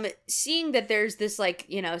 But seeing that there's this like,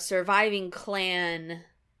 surviving clan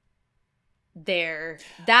there,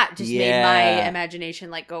 that just made my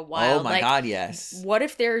imagination like go wild. Oh my God, yes. What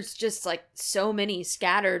if there's just like so many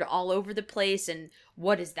scattered all over the place, and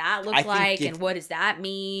what does that look like, and what does that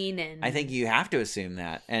mean? And I think you have to assume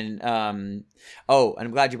that. And and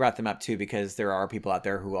I'm glad you brought them up too, because there are people out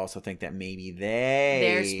there who also think that maybe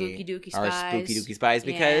they're spooky dooky spies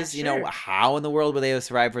because how in the world would they have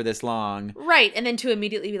survived for this long? Right, and then to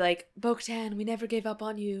immediately be like, Bo-Katan, we never gave up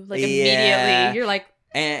on you. Like immediately, you're like.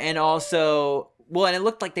 And also, well, and it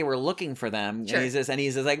looked like they were looking for them. Sure. And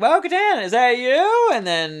he's just like, Bo-Katan, is that you? And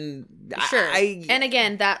then, sure. And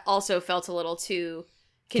again, that also felt a little too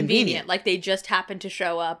convenient. Like they just happened to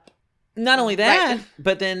show up. Not only that,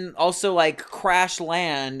 but then also like crash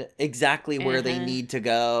land exactly where they need to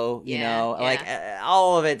go. You know, like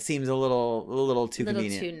all of it seems a little too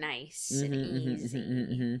convenient. Too nice and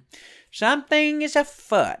easy. Something is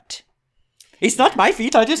afoot. It's not my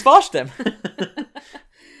feet. I just washed them.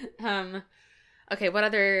 Okay. What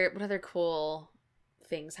other cool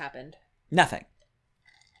things happened? Nothing.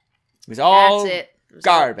 It was all That's it. It was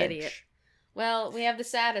garbage. All idiot. Well, we have the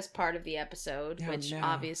saddest part of the episode, which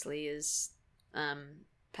obviously is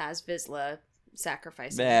Paz Vizsla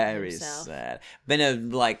sacrificing very himself. Sad. Been a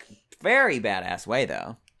very badass way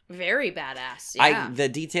though. Very badass. Yeah. The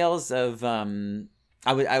details of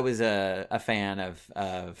I was a fan of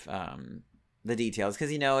the details,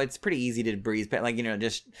 because it's pretty easy to breeze past,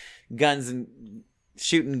 just guns and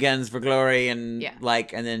shooting guns for glory and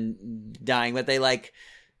and then dying, but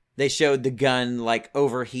they showed the gun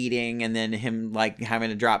overheating and then him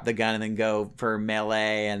having to drop the gun and then go for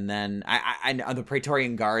melee, and then I know the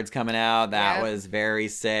Praetorian Guards coming out, that was very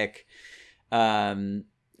sick.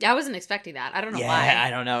 I wasn't expecting that. I don't know why. I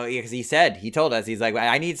don't know, because he told us, he's like,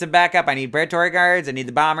 I need some backup. I need Praetorian Guards. I need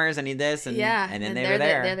the bombers. I need this. And then they were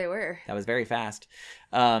there. There they were. That was very fast.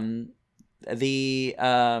 I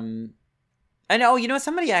know,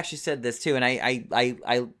 somebody actually said this too, and I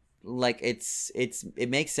it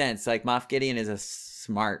makes sense. Like Moff Gideon is a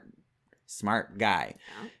smart guy.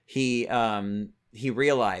 Yeah. He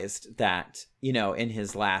realized that, in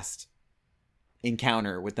his last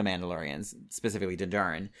encounter with the Mandalorians, specifically Din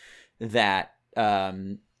Djarin, that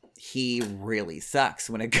he really sucks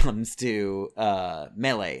when it comes to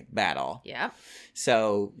melee battle. Yeah.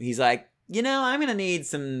 So he's like, I'm gonna need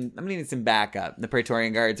some backup. The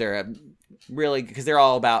Praetorian Guards are really, because they're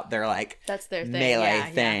all about their that's their thing.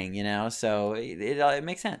 Melee thing, So it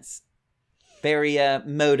makes sense. Very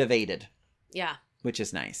motivated. Yeah. Which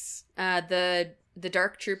is nice. The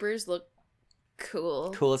Dark Troopers look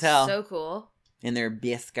cool. Cool as hell. So cool. In their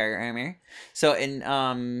Beskar armor. So if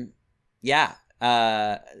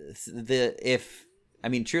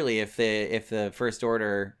the First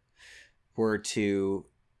Order were to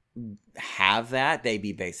have that, they'd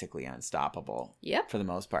be basically unstoppable. Yep. For the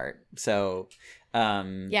most part. So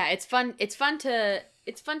it's fun to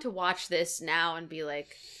watch this now and be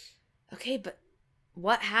like, okay, but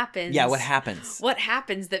what happens? Yeah, what happens? What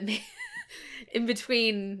happens that in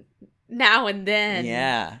between now and then?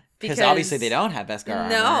 Yeah. Because obviously they don't have Beskar armor.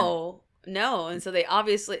 No. No, and so they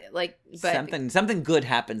obviously like, but something good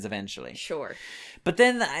happens eventually. Sure. But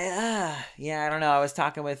then, I don't know. I was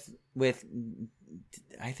talking with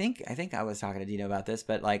I think I was talking to Dino about this,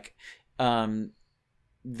 but like, Dave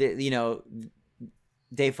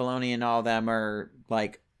Filoni and all of them are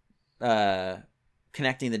like,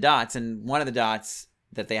 connecting the dots, and one of the dots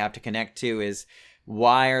that they have to connect to is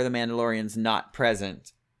why are the Mandalorians not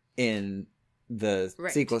present in the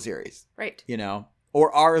sequel series? Right.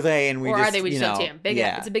 Or are they? And we just don't see them.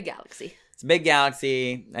 It's a big galaxy. It's a big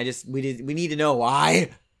galaxy. We need to know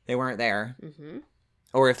why they weren't there,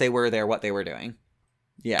 or if they were there, what they were doing.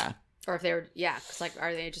 Yeah. Or if they were, because like,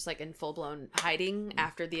 are they just like in full blown hiding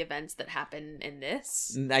after the events that happen in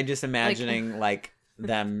this? I'm just imagining like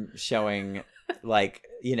them showing like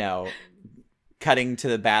cutting to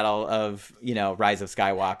the battle of Rise of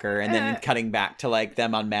Skywalker, and then cutting back to like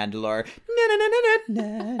them on Mandalore,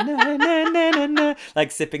 like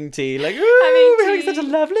sipping tea, like we're having such a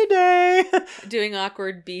lovely day, doing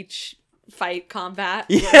awkward beach fight combat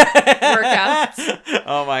workouts.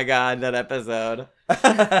 Oh my god, that episode.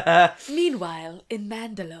 Meanwhile in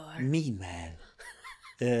Mandalore.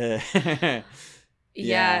 That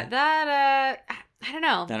I don't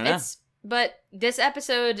know. But this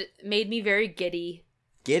episode made me very giddy.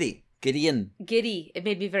 Gideon. It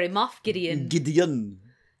made me very Moff Gideon.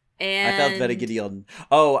 And I felt very Gideon.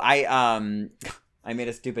 Oh, I made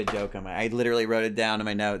a stupid joke I literally wrote it down in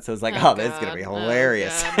my notes. So I was like, this is gonna be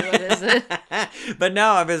hilarious. Oh, God. What is it? But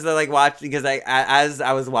no, I was like watching, because as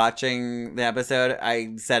I was watching the episode,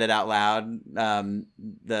 I said it out loud.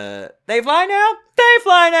 They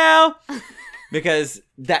fly now. Because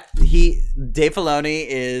Dave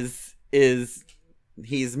Filoni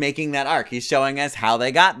he's making that arc. He's showing us how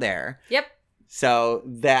they got there. Yep.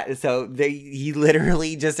 He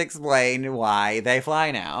literally just explained why they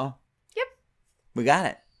fly now. Yep. We got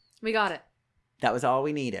it. That was all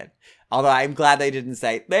we needed. Although I'm glad they didn't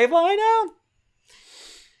say they fly now.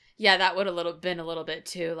 Yeah, that would have been a little bit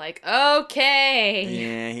too like, okay.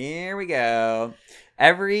 Yeah, here we go.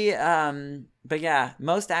 But yeah,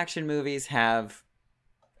 most action movies have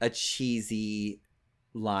a cheesy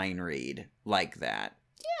line read like that.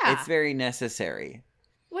 Yeah. It's very necessary.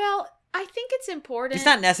 Well, I think it's important. It's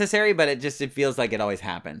not necessary, but it feels like it always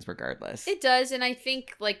happens regardless. It does, and I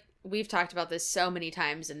think like we've talked about this so many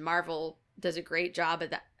times, and Marvel does a great job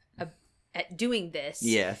at doing this.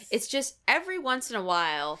 Yes. It's just every once in a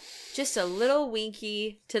while, just a little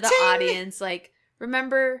winky to the Ting! audience, like,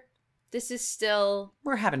 remember,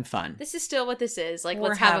 we're having fun. This is still what this is. Like, We're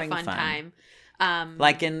let's have a having fun time. I'm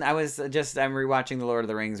rewatching The Lord of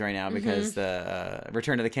the Rings right now because the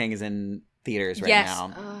Return of the King is in theaters right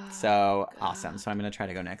now. Oh, so awesome. So I'm going to try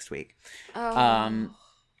to go next week.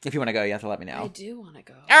 If you want to go, you have to let me know. I do want to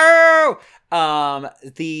go. Oh!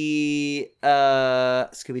 The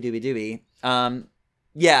Scooby-Dooby-Dooby.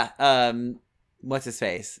 What's his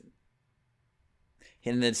face?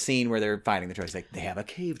 In the scene where they're fighting the trolls, like, they have a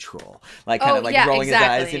cave troll. Like, kind of like rolling his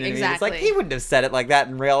eyes. You know what I mean? It's like, he wouldn't have said it like that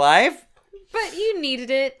in real life. But you needed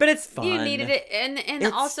it. But it's fun. You needed it. And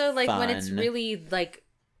it's also, like, fun. when it's really, like,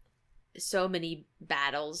 so many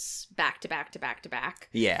battles back to back to back to back.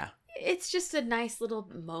 Yeah. It's just a nice little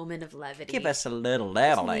moment of levity. Give us a little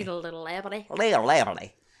levity. Just need a little levity. Little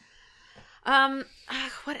levity.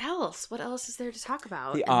 What else? What else is there to talk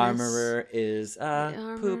about? The armorer is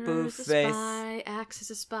poo-poo face. Spy. Axe is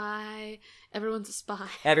a spy. Everyone's a spy.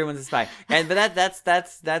 Everyone's a spy. But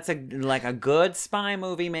that's a good spy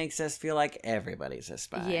movie makes us feel like everybody's a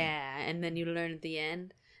spy. Yeah, and then you learn at the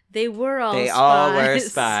end they were all spies. They all were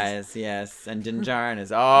spies, yes. And Din Djarin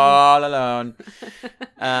is all alone.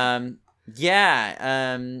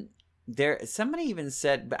 There, somebody even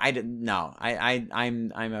said, but I didn't. No, I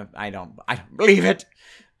don't believe it.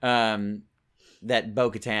 That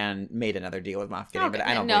Bo-Katan made another deal with Moff Gideon, but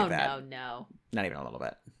I don't believe that. No, not even a little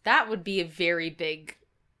bit. That would be a very big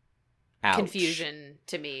Ouch. Confusion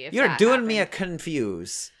to me. If You're doing me a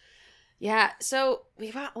confuse. Yeah, so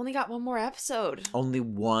we've only got one more episode. Only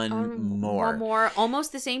one more. One more.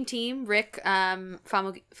 Almost the same team. Rick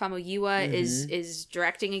Famuyiwa is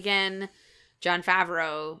directing again. Jon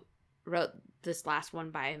Favreau wrote this last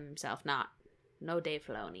one by himself. No Dave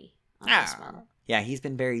Filoni on this one. Yeah, he's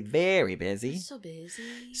been very, very busy. So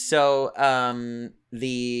busy. So,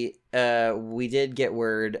 we did get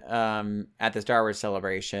word at the Star Wars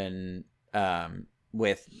Celebration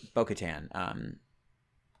with Bo-Katan.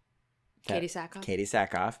 Katie Sackhoff. Katie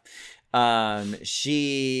Sackhoff.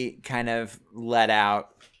 She kind of let out,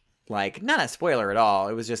 like, not a spoiler at all.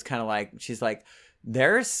 It was just kind of like, she's like,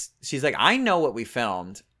 I know what we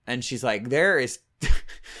filmed. And she's like, there is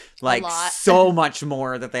like lot. so much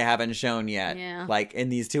more that they haven't shown yet. Yeah. Like in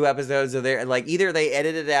these 2 episodes, so they're like either they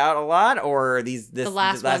edited it out a lot, or The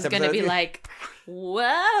last one's going to be like,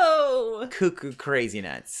 whoa. cuckoo crazy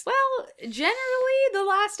nuts. Well, generally, the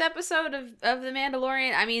last episode of The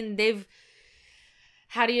Mandalorian, I mean,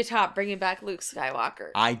 how do you top bringing back Luke Skywalker?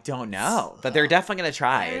 I don't know, but they're definitely going to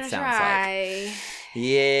try, it sounds like.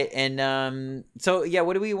 Yeah, and so yeah,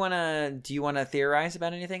 what do you want to theorize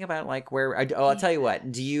about anything about like where I'll tell you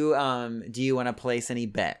what. Do you want to place any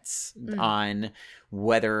bets on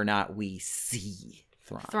whether or not we see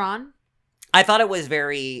Thrawn? Thrawn? I thought it was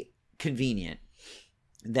very convenient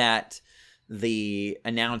that the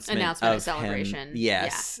announcement of celebration.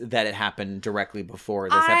 Him, that it happened directly before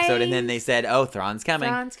this episode, and then they said, "Oh, Thrawn's coming."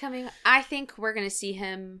 Thrawn's coming. I think we're going to see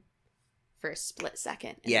him for a split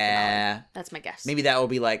second. Yeah, that's my guess. Maybe that will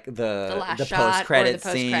be like the last shot post-credit or the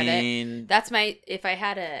post-credit scene. That's my. If I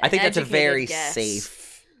had I think that's a very guess,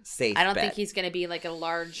 safe. I don't bet. think he's going to be like a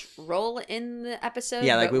large role in the episode.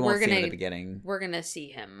 Yeah, like but we won't see him at the beginning. We're going to see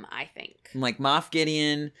him, I think. Like Moff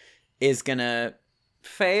Gideon is gonna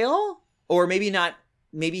fail, or maybe not.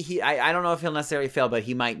 Maybe he. I don't know if he'll necessarily fail, but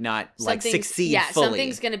he might not like succeed fully.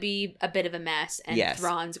 Something's going to be a bit of a mess, and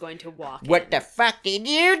Thrawn's going to walk. What the fuck did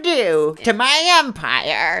you do to my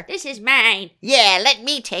empire? This is mine. Yeah, let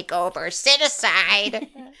me take over. Sit aside.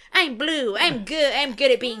 I'm blue. I'm good. I'm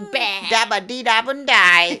good at being bad. Dabba dee dabba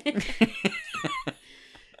die.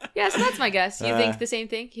 Yeah, so that's my guess. You think the same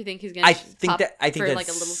thing? You think he's gonna? I think for that's like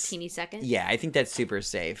a little teeny second. Yeah, I think that's super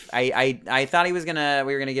safe. I thought we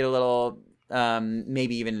were gonna get a little.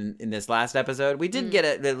 Maybe even in this last episode, we did get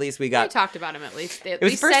it. At least we got. We talked about him. At least it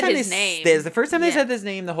was the first said time his name. It was the first time they said his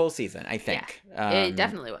name the whole season. I think. Yeah, it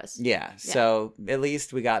definitely was. Yeah. So at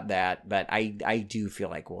least we got that. But I do feel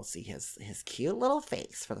like we'll see his cute little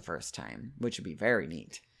face for the first time, which would be very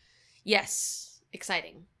neat. Yes,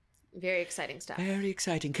 exciting, very exciting stuff. Very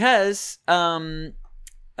exciting, because well,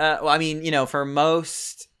 I mean, for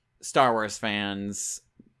most Star Wars fans,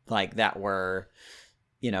 like that were.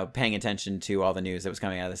 Paying attention to all the news that was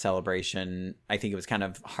coming out of the celebration, I think it was kind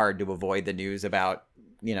of hard to avoid the news about,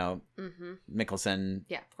 Mikkelsen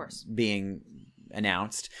yeah, of course, being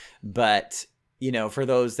announced. But, for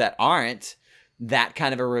those that aren't, that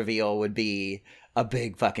kind of a reveal would be a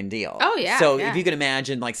big fucking deal. Oh, yeah. So if you can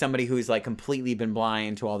imagine, like, somebody who's, like, completely been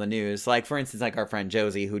blind to all the news, like, for instance, like our friend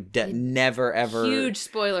Josie, who never, ever... Huge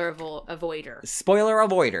spoiler avoider. Spoiler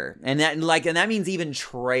avoider. And that means even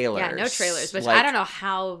trailers. Yeah, no trailers, which I don't know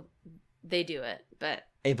how they do it, but...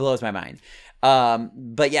 It blows my mind.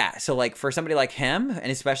 But yeah, so, like, for somebody like him,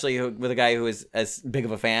 and especially with a guy who is as big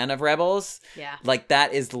of a fan of Rebels, like,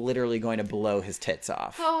 that is literally going to blow his tits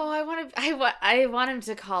off. Oh, I want him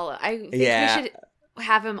to call it. I think we should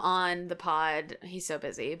have him on the pod. He's so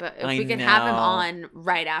busy, but if we can have him on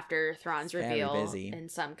right after Thrawn's reveal in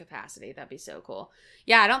some capacity, that'd be so cool.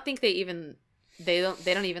 Yeah, I don't think they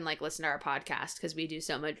don't even like listen to our podcast because we do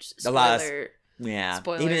so much spoiler.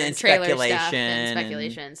 Spoiler even and trailer speculation stuff and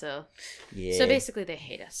speculation. So basically they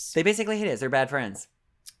hate us. They basically hate us. They're bad friends.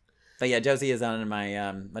 But yeah, Josie is on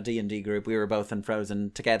my my D&D group. We were both in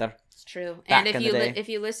Frozen together. It's true. And if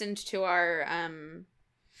you listened to our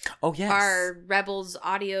our Rebels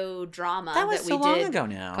audio drama that we did long ago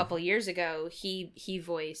now. A couple years ago, he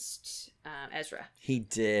voiced Ezra. He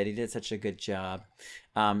did such a good job.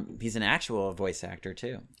 He's an actual voice actor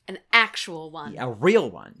too. An actual one. A real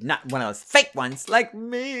one, not one of those fake ones like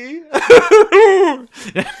me. Oh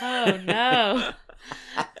no.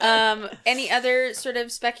 Any other sort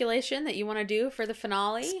of speculation that you want to do for the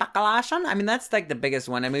finale? Speculation? I mean, that's like the biggest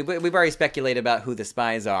one. I mean, we've already speculated about who the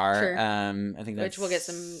spies are. Sure. I think which we'll get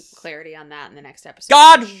some clarity on that in the next episode.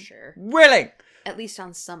 God willing. At least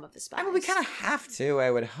on some of the spies. I mean, we kind of have to, I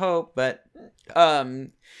would hope. But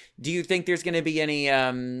do you think there's going to be any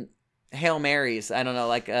Hail Marys? I don't know,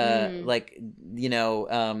 like out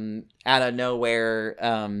of nowhere,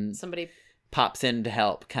 somebody pops in to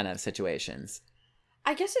help kind of situations.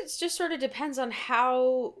 I guess it just sort of depends on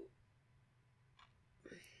how.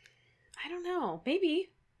 I don't know. Maybe.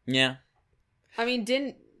 Yeah. I mean,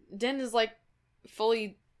 Din is like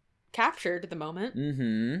fully captured at the moment.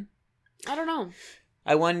 Mm-hmm. I don't know.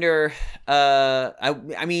 I wonder.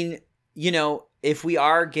 I mean, if we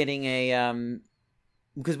are getting a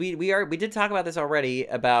because we did talk about this already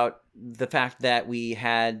about the fact that we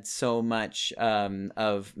had so much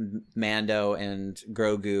of Mando and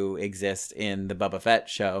Grogu exist in the Boba Fett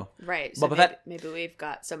show, right? So maybe we've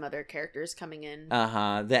got some other characters coming in.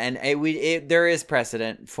 And there is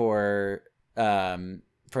precedent for them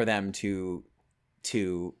to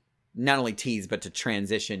not only tease but to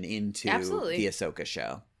transition into the Ahsoka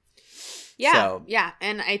show. Yeah, So, yeah.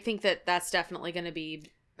 And I think that that's definitely going to be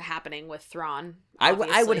happening with Thrawn. I would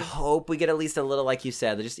obviously. hope we get at least a little, like you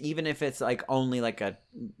said, just even if it's like only like a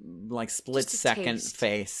split Just a second taste.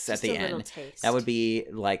 face Just at the a little end. taste. That would be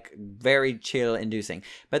like very chill inducing.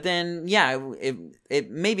 But then, yeah,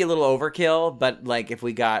 it may be a little overkill. But like if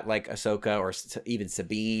we got like Ahsoka or even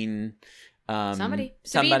Sabine, somebody.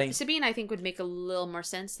 Sabine, I think would make a little more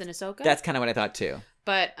sense than Ahsoka. That's kind of what I thought too.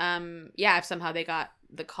 But yeah, if somehow they got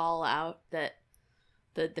the call out that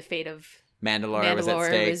the fate of Mandalore was at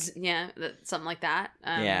stake. Something like that.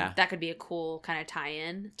 Yeah, that could be a cool kind of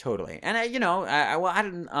tie-in. Totally. And I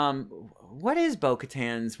don't. What is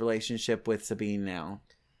Bo-Katan's relationship with Sabine now?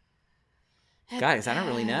 Guys, I don't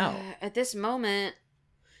really know. At this moment,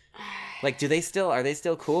 like, are they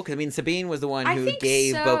still cool? Because I mean, Sabine was the one who think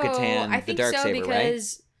gave so. Bo-Katan the Darksaber, right?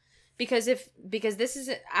 Because this is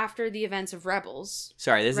after the events of Rebels.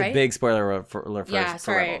 Sorry, this is a big spoiler for Rebels.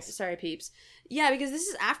 Sorry, peeps. Yeah, because this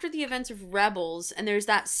is after the events of Rebels, and there's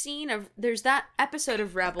that episode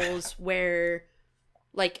of Rebels where,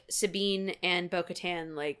 like, Sabine and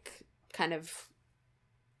Bo-Katan, like, kind of,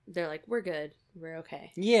 they're like, we're good, we're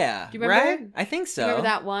okay. Yeah, do you remember? Right? I think so. Do you remember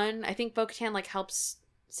that one? I think Bo-Katan, like, helps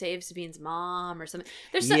save Sabine's mom or something.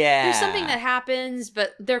 There's something that happens,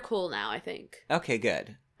 but they're cool now, I think. Okay,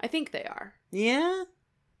 good. I think they are. Yeah?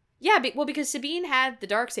 Yeah, because Sabine had the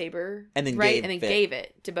Darksaber, and then gave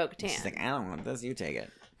it to Bo-Katan. She's like, I don't want this, you take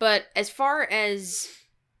it. But as far as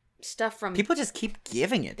stuff from... People just keep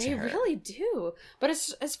giving it to her. They really do. But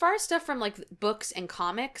as far as stuff from, like, books and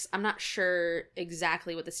comics, I'm not sure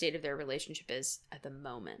exactly what the state of their relationship is at the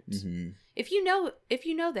moment. Mm-hmm. If you know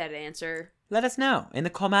that answer... Let us know in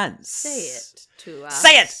the comments. Say it to us.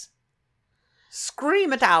 Say it!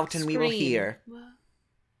 Scream it out and we will hear.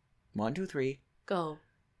 1, 2, 3. Go.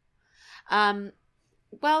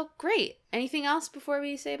 Well, great. Anything else before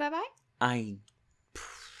we say bye-bye? I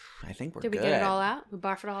think we're good. Did we get it all out? We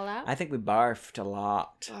barfed it all out? I think we barfed a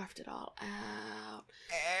lot. Barfed it all out.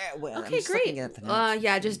 Well, okay, great.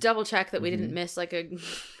 Yeah, just double check that we didn't miss like a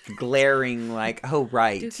glaring like, oh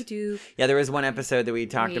right. Dookie-doo. Yeah, there was one episode that we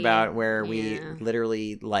talked about where we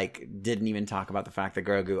literally like didn't even talk about the fact that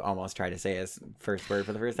Grogu almost tried to say his first word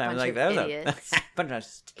for the first time. Bunch Like that was idiots. a bunch of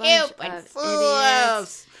Stupid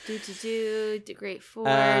fools. The Great Forge,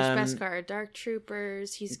 Beskar, Dark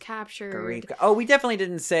Troopers. He's captured. Oh, we definitely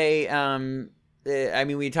didn't say. I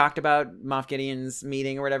mean, we talked about Moff Gideon's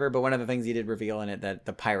meeting or whatever, but one of the things he did reveal in it that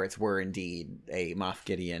the pirates were indeed a Moff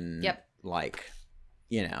Gideon. Yep. Like,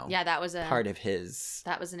 you know. Yeah, that was part of his.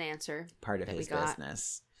 That was an answer. Part of his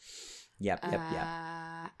business. Yep.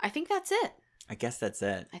 I think that's it. I guess that's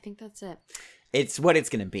it. I think that's it. It's what it's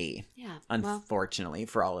going to be. Yeah. Unfortunately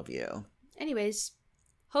for all of you. Anyways.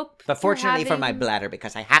 But fortunately for my bladder,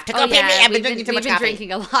 because I have to go pee. I've been drinking too much coffee. We've been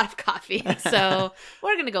drinking a lot of coffee, so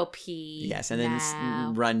we're gonna go pee. Yes, and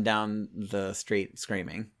then run down the street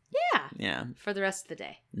screaming. Yeah. For the rest of the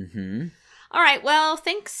day. Mm-hmm. All right. Well,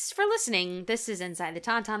 thanks for listening. This is Inside the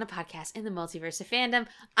Tauntaun, a podcast in the multiverse of fandom.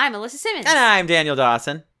 I'm Alyssa Simmons, and I'm Daniel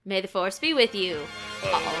Dawson. May the Force be with you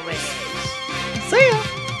always. See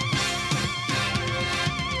ya.